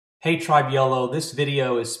Hey Tribe Yellow, this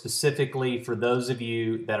video is specifically for those of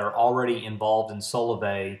you that are already involved in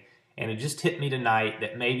Solavei, and it just hit me tonight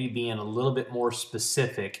that maybe being a little bit more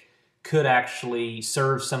specific could actually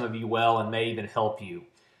serve some of you well and may even help you.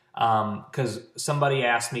 Because somebody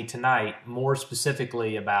asked me tonight more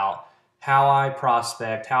specifically about how I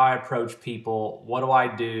prospect, how I approach people, what do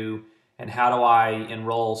I do, and how do I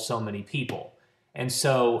enroll so many people. And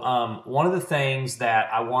so one of the things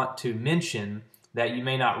that I want to mention that you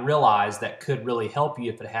may not realize that could really help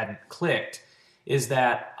you if it hadn't clicked is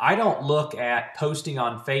that I don't look at posting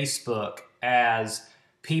on Facebook as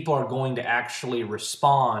people are going to actually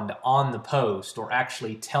respond on the post or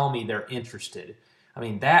actually tell me they're interested. I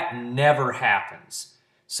mean, that never happens.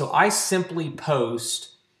 So I simply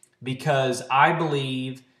post because I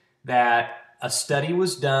believe that a study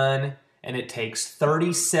was done and it takes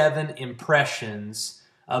 37 impressions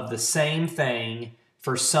of the same thing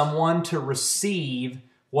for someone to receive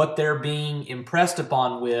what they're being impressed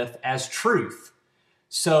upon with as truth.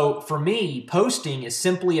 So for me, posting is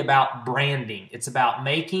simply about branding. It's about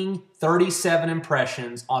making 37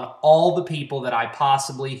 impressions on all the people that I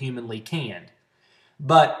possibly humanly can.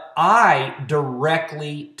 But I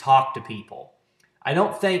directly talk to people. I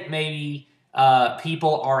don't think maybe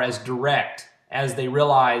people are as direct as they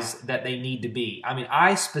realize that they need to be. I mean,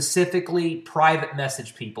 I specifically private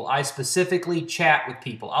message people. I specifically chat with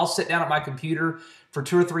people. I'll sit down at my computer for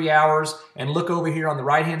 2 or 3 hours and look over here on the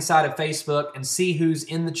right-hand side of Facebook and see who's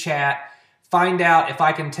in the chat, find out if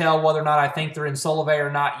I can tell whether or not I think they're in Solavei or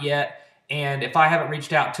not yet, and if I haven't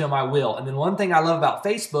reached out to them, I will. And then one thing I love about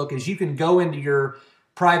Facebook is you can go into your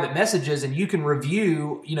private messages and you can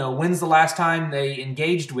review, when's the last time they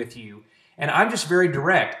engaged with you. And I'm just very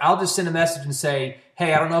direct. I'll just send a message and say,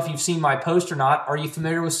 hey, I don't know if you've seen my post or not. Are you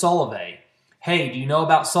familiar with Solavei? Hey, do you know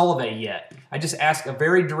about Solavei yet? I just ask a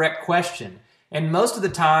very direct question. And most of the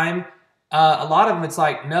time, a lot of them it's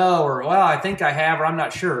like, no, or well, I think I have, or I'm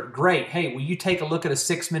not sure. Great. Hey, will you take a look at a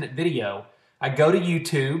 6-minute video? I go to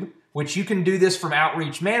YouTube, which you can do this from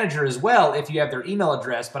Outreach Manager as well if you have their email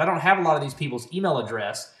address, but I don't have a lot of these people's email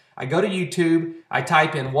address. I go to YouTube, I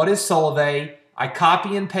type in, what is Solavei? I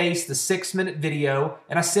copy and paste the 6-minute video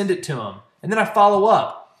and I send it to them. And then I follow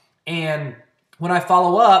up. And when I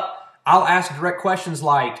follow up, I'll ask direct questions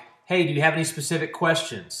like, hey, do you have any specific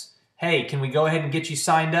questions? Hey, can we go ahead and get you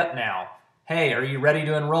signed up now? Hey, are you ready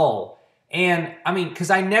to enroll? And I mean, because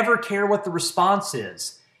I never care what the response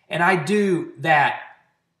is. And I do that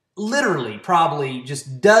literally probably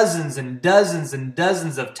just dozens and dozens and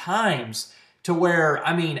dozens of times to where,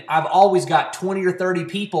 I mean, I've always got 20 or 30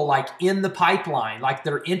 people like in the pipeline, like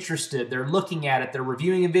they're interested, they're looking at it, they're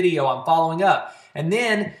reviewing a video, I'm following up. And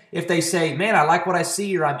then if they say, man, I like what I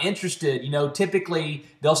see or I'm interested, typically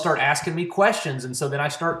they'll start asking me questions. And so then I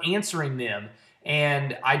start answering them.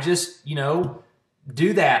 And I just,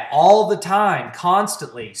 do that all the time,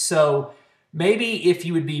 constantly. So maybe if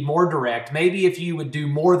you would be more direct, maybe if you would do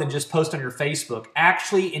more than just post on your Facebook,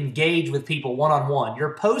 actually engage with people one-on-one.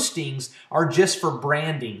 Your postings are just for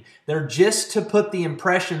branding. They're just to put the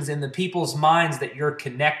impressions in the people's minds that you're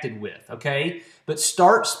connected with, okay? But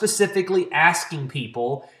start specifically asking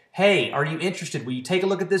people, hey, are you interested? Will you take a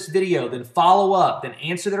look at this video? Then follow up, then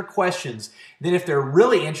answer their questions. Then if they're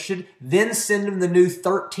really interested, then send them the new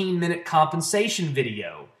 13-minute compensation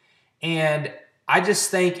video. And I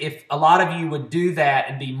just think if a lot of you would do that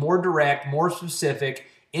and be more direct, more specific,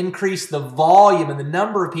 increase the volume and the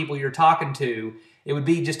number of people you're talking to, it would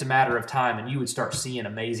be just a matter of time and you would start seeing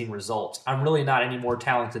amazing results. I'm really not any more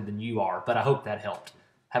talented than you are, but I hope that helped.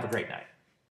 Have a great night.